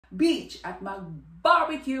beach at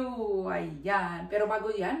mag-barbecue. Ayan. Pero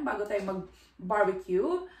bago yan, bago tayo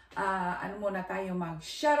mag-barbecue, ano muna tayo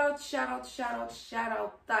mag-shoutout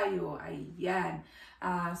tayo. Ayan.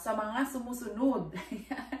 Sa mga sumusunod.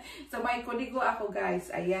 So may kuligo ako guys.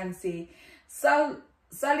 Ayan si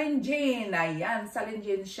Salinjane. Ayan,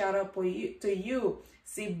 Salinjane, shoutout to you.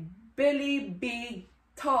 Si Billy Big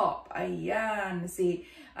Top. Ayan, si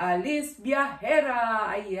Liz Viajera.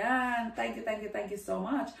 Ayan, thank you so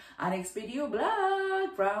much. Next video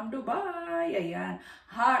vlog from Dubai. Ayan,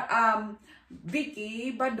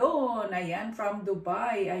 Vicky Badon, ayan, from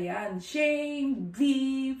Dubai. Ayan, Shane V.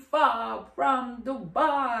 Fab from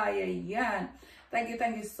Dubai. Ayan, thank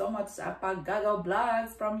you so much sa Paggagaw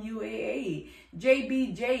Vlogs from UAE.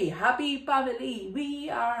 JBJ, happy family.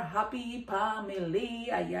 We are happy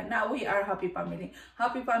family. Ayan, now we are happy family.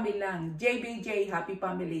 Happy family lang. JBJ, happy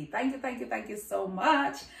family. Thank you so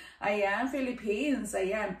much. Ayan, Philippines.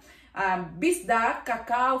 Ayan. Bisda,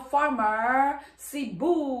 Cacao Farmer,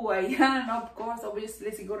 Cebu. Ayan, of course,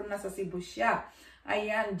 obviously, siguro nasa Cebu siya.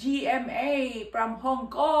 Ayan, GMA from Hong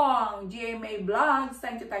Kong. GMA Vlogs.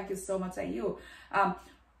 Thank you so much sa iyo.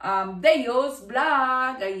 Deus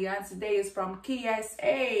Vlog. Ayan, si Deus from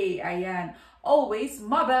KSA. Ayan, Always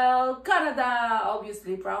Mabel, Canada.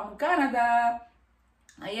 Obviously, from Canada.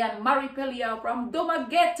 Ayan, Maripelia from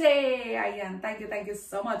Dumaguete. Ayan, thank you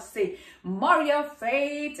so much. Si Maria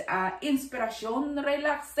Faith, Inspiration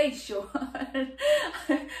Relaxation.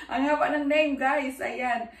 Ang haba ng name, guys.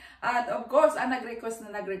 Ayan. At of course, nag-request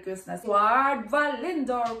na si Ward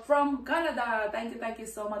Valindor from Canada. Thank you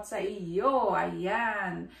so much sa iyo.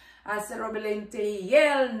 Ayan. Si Robelin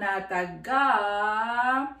Tiel na taga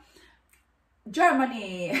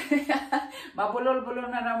Germany.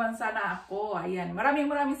 Mabulol-bulol na naman sana ako. Ayan.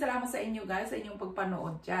 Maraming salamat sa inyo guys, sa inyong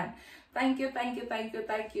pagpanood dyan. Thank you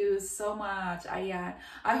so much. Ayan.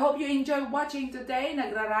 I hope you enjoy watching today.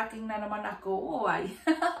 Nagraraking na naman ako. Ay.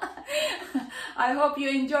 I hope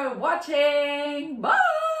you enjoy watching. Bye!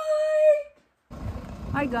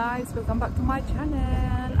 Hi guys, welcome back to my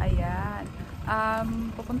channel. Ayan.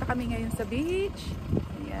 Pupunta kami ngayon sa beach.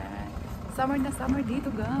 Ayan. Summer na summer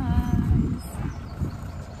dito guys.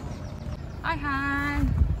 Hi.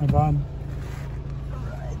 Hi, Bon.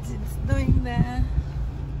 Alright, it's doing the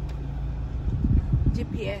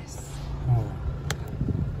GPS. Oh.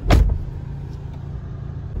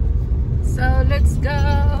 So let's go.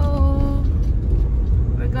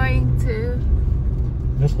 We're going to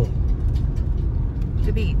This one.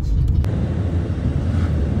 the beach.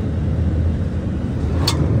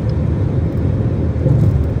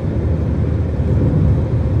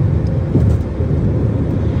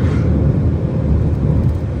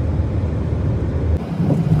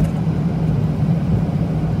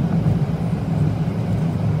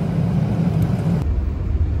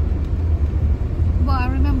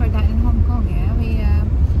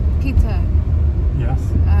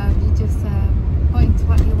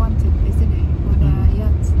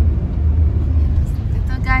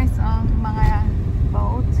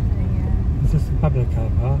 Public car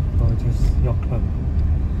park or just yacht club?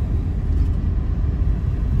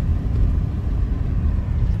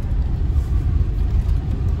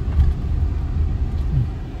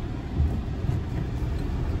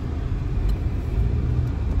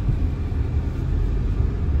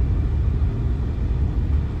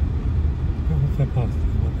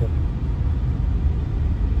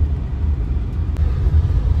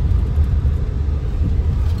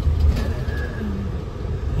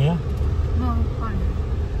 Yeah? No, fun.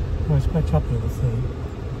 Well, it's quite choppy, the sea.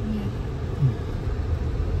 Yeah.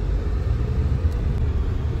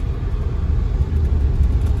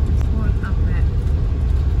 It's more up there.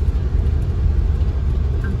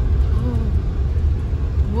 Oh.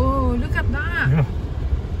 Whoa, look at that. Yeah.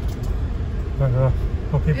 Quite rough.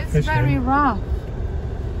 For people It's fishing. very rough.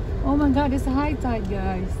 Oh my God, it's high tide,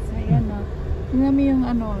 guys. Ayan na. Tingnan mo yung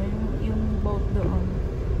ano, yung boat doon.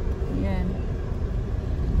 Ayan.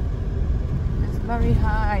 It's very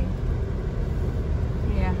high.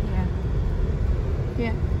 Yeah.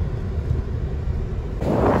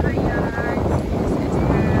 Hi guys. It's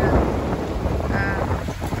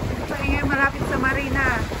ito yung malapit sa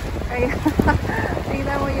marina. Kaya,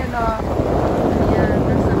 tingnan mo yun o. Ayan,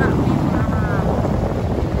 nasa namin para.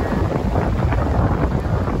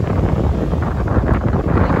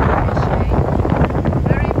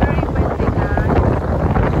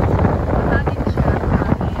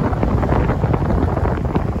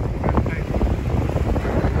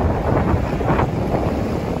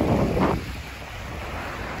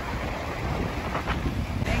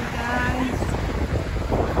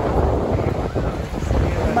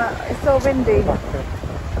 So windy.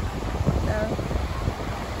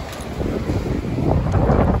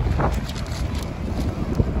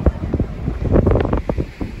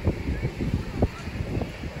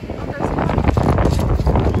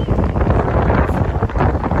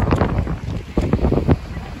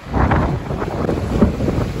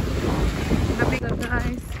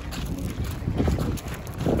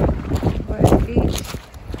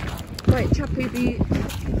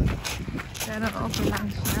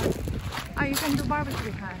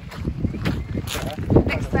 barbecue behind.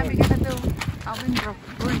 Next time we're gonna do a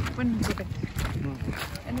wind ribbon.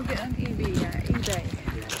 And we get on eBay.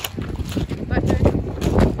 But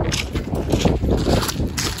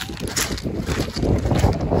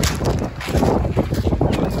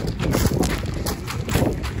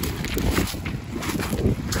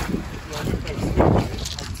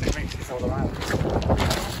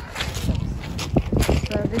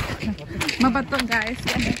mabato guys,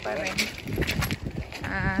 ganyan pa rin.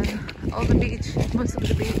 All the beach, most of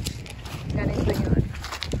the beach, ganito yun.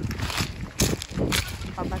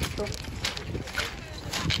 Pabato.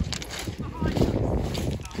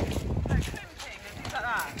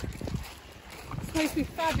 It's supposed to be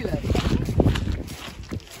fabulous.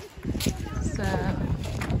 So,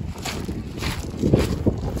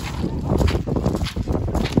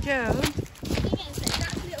 Joe.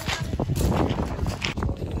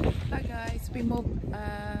 Hi guys, we moved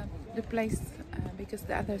the place because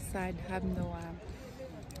the other side have no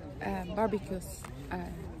barbecue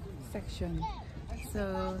section.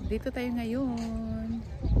 So, dito tayo ngayon.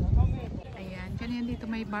 Ayan, ganyan dito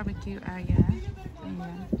may barbecue area.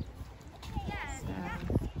 Ayan. So,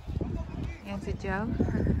 ayan si Joe.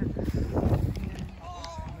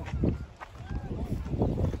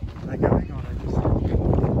 They're going on, I just...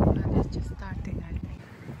 It's just starting, I think.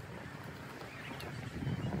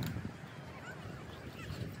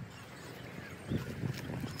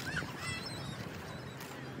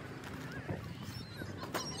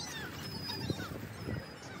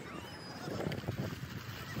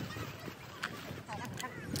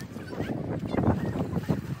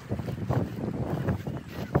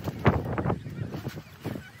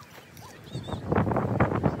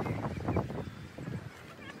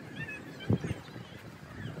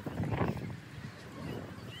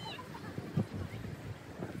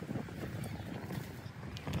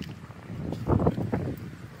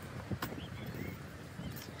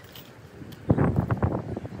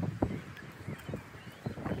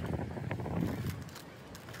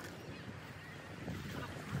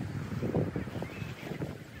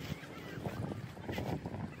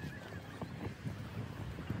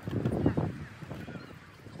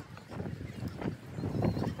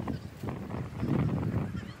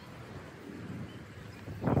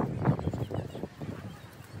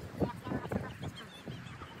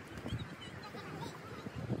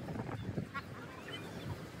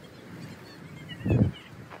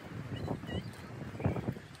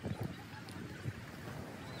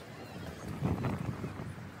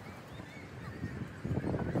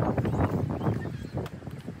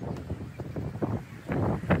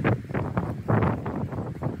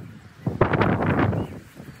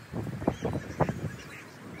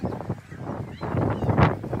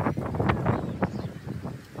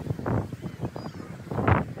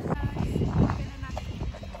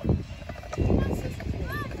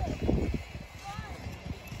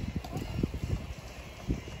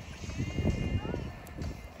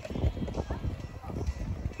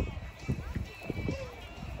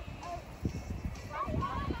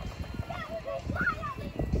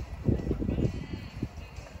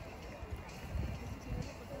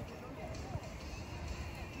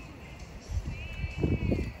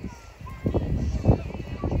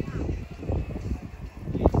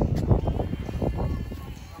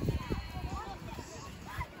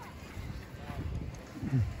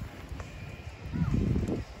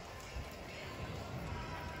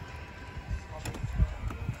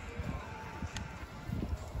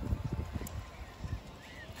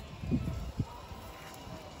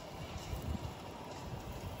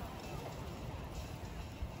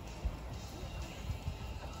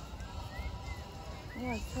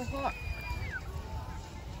 Oh, it's so hot.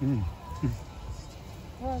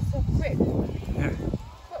 Oh, it's so quick. Yeah.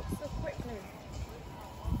 Cooks so quickly.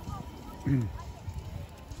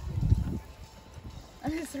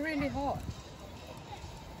 And it's really hot.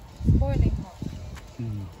 It's boiling hot.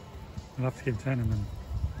 I'll have to keep turning them.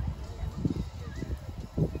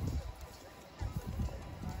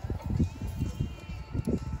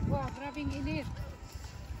 Wow, grabbing in it.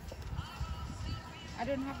 I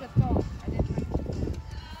don't have the top. I didn't have the top.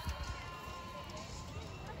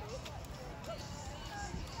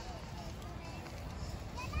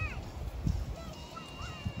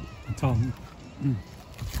 Tom.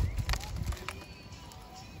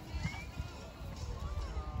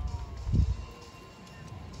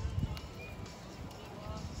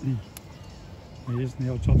 We're using the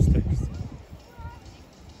old chopsticks.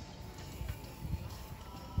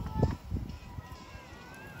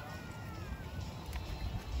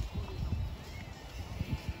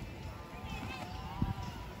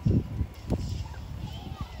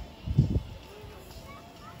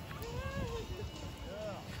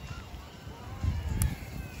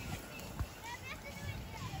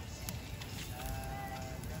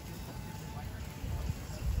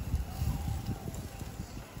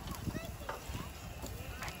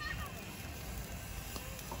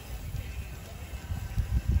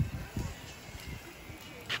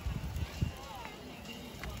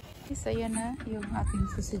 guys, ayan na yung ating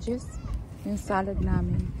sausages. Yung salad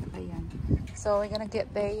namin. Ayan. So, we're gonna get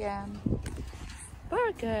the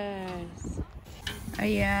burgers.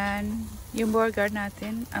 Ayan. Yung burger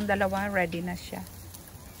natin, ang dalawa, ready na siya.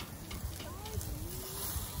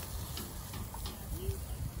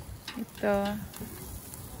 Ito.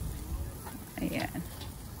 Ayan.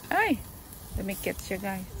 Ay! Lumikit siya,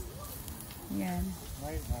 guys. Ayan.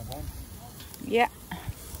 Yeah.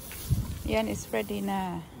 Yan is ready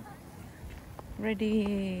na.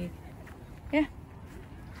 Ready. Yeah.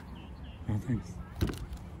 Oh, thanks.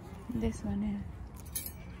 This one, yeah.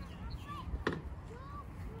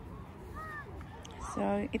 So,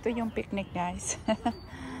 ito yung picnic, guys.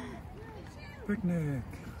 Picnic.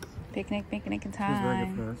 Picnic Cheese burger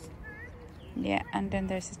time. first. Yeah, and then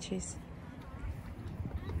there's the cheese.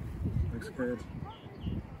 Looks good.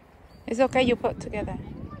 It's okay, you put together.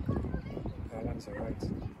 That one's alright.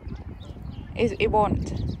 It won't.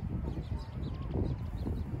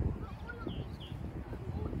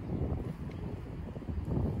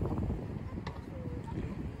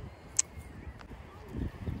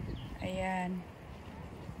 Ayan.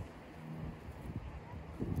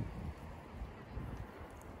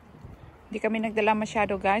 Hindi kami nagdala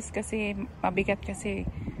masyado, guys, kasi mabigat kasi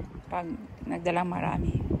pag nagdala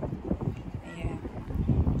marami. Ayan.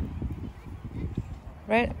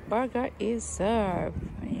 Red burger is served.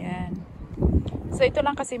 Ayan. So, ito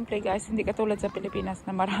lang kasimple, guys. Hindi katulad sa Pilipinas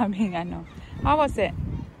na maraming ano. How was it?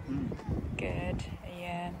 Good.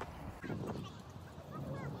 Ayan.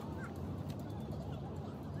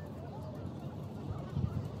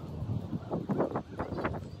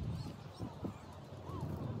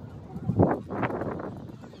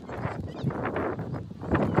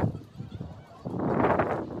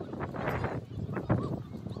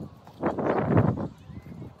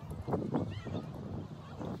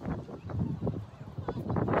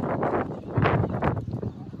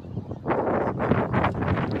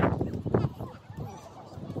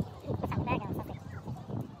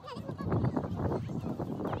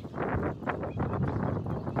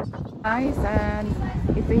 Guys, and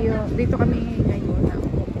ito yung, dito kami ngayon na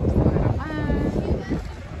sa harapan.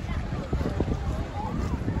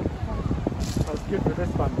 That's good for this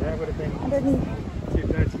one, yeah? Would have been Underneath. too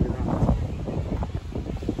dirty with that.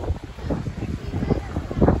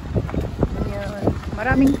 Ayun.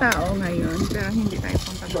 Maraming tao ngayon, pero hindi tayo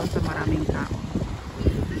punta doon sa maraming tao.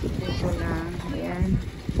 Dito lang. Ayan.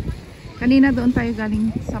 Kanina doon tayo galing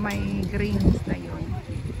sa may greens na yun.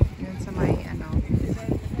 Yun sa may ano,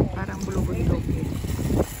 parang bulubog-log yun.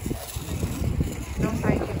 Doon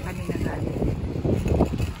tayo kanina galing.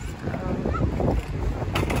 So,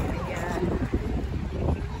 ayan.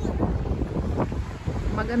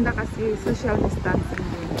 Maganda kasi social distancing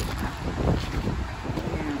din.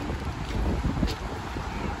 Ayan.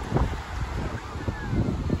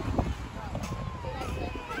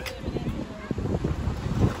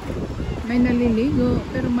 May naliligo,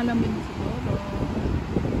 pero malamig siguro.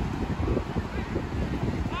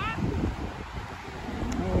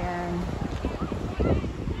 Ayan.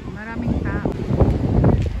 Maraming tao.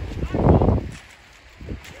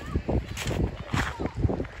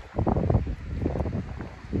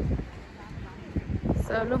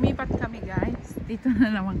 So, lumipat kami, guys. Dito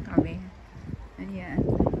na naman kami. Ayan.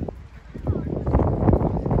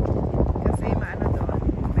 Kasi maano doon,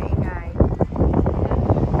 maingay.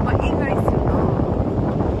 Maingay sila.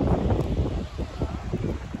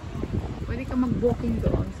 Pwede ka mag-walking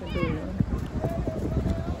doon sa dulo.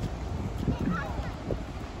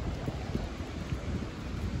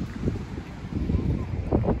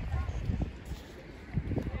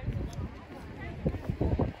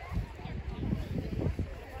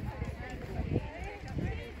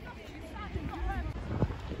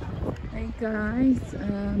 Hey guys,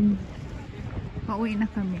 pauwi na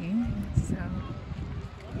kami. So,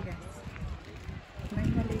 yes. May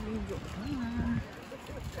naliligo pa. Ayan.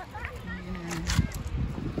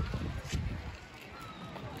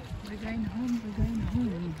 We're going home, we're going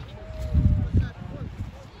home.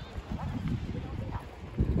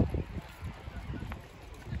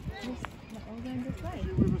 We're going this way.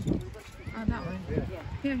 Oh, that one.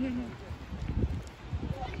 Here, here, here.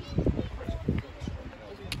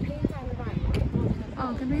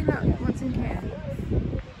 Oh, can we look what's in here?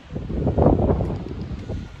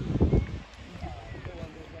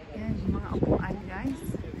 Yan, mga upuan, guys.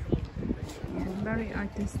 Yan, very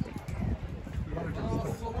artistic.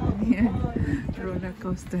 Yan, roller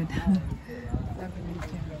coaster. Sabi na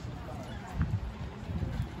dyan.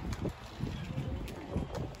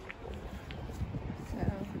 So,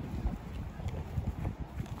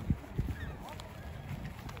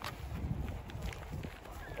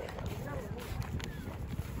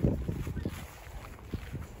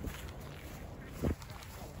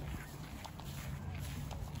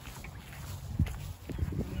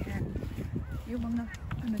 yung mga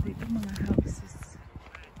ano dito, mga houses.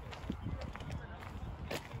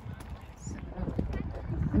 So,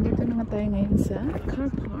 nandito na nga tayo ngayon sa car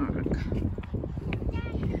park.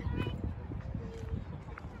 Ayan.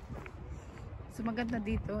 So maganda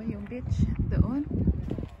dito yung beach doon.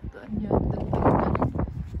 Doon yun, doon tayo galing.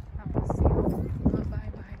 Tapos yung mga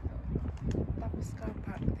bahay-bahay doon. Tapos car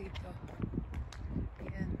park dito.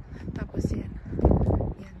 Ayan. Tapos yan.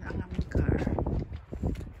 Yan ang aming car.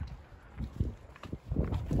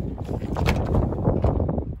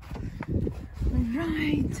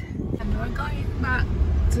 Alright. And we're going back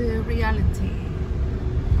to reality.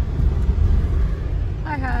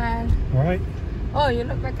 Hi, Han. Alright. Oh, you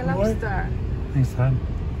look like a lobster. Thanks, Han.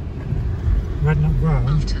 Red not brown.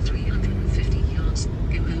 After 350 yards,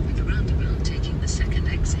 go over the roundabout, taking the second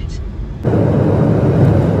exit.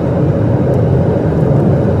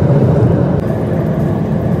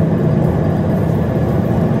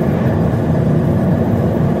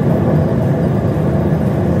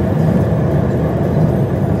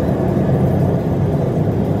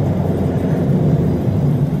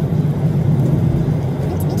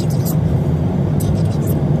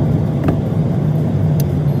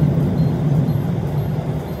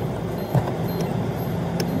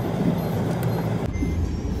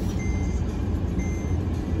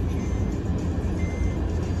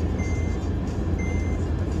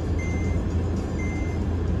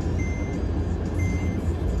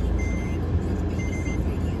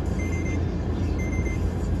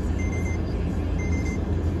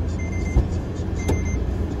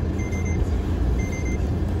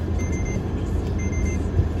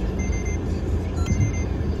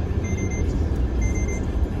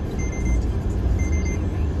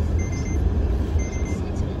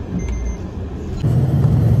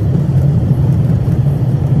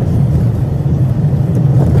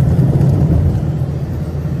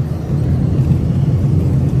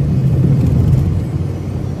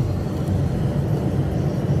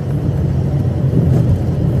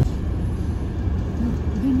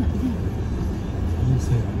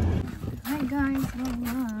 Hi guys, we're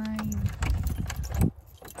live.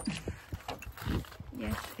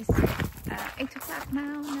 Yes, it's 8 o'clock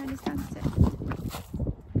now, now the sunset.